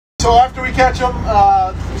So after we catch them,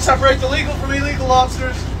 we separate the legal from illegal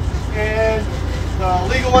lobsters, and the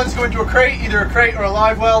legal ones go into a crate, either a crate or a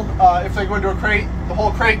live well. If they go into a crate, the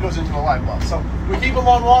whole crate goes into a live well. So we keep them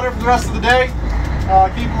on water for the rest of the day,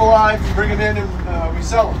 keep them alive, we bring them in, and we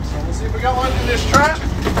sell them. So we'll see if we got one in this trap.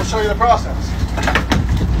 I'll show you the process.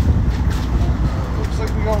 Looks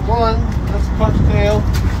like we got one. That's a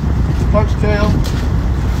punch tail,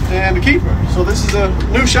 and a keeper. So this is a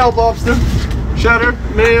new shell lobster, shutter,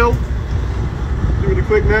 male. Give it a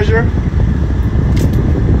quick measure.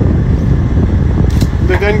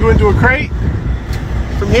 They then go into a crate.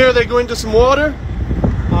 From here they go into some water,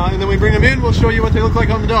 and then we bring them in. We'll show you what they look like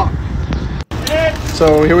on the dock.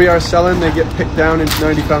 So here we are selling. They get picked down into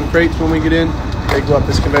 90-pound crates when we get in. They go up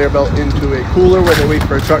this conveyor belt into a cooler where they wait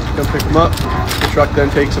for a truck to come pick them up. The truck then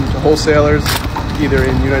takes them to wholesalers, either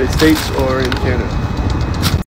in the United States or in Canada.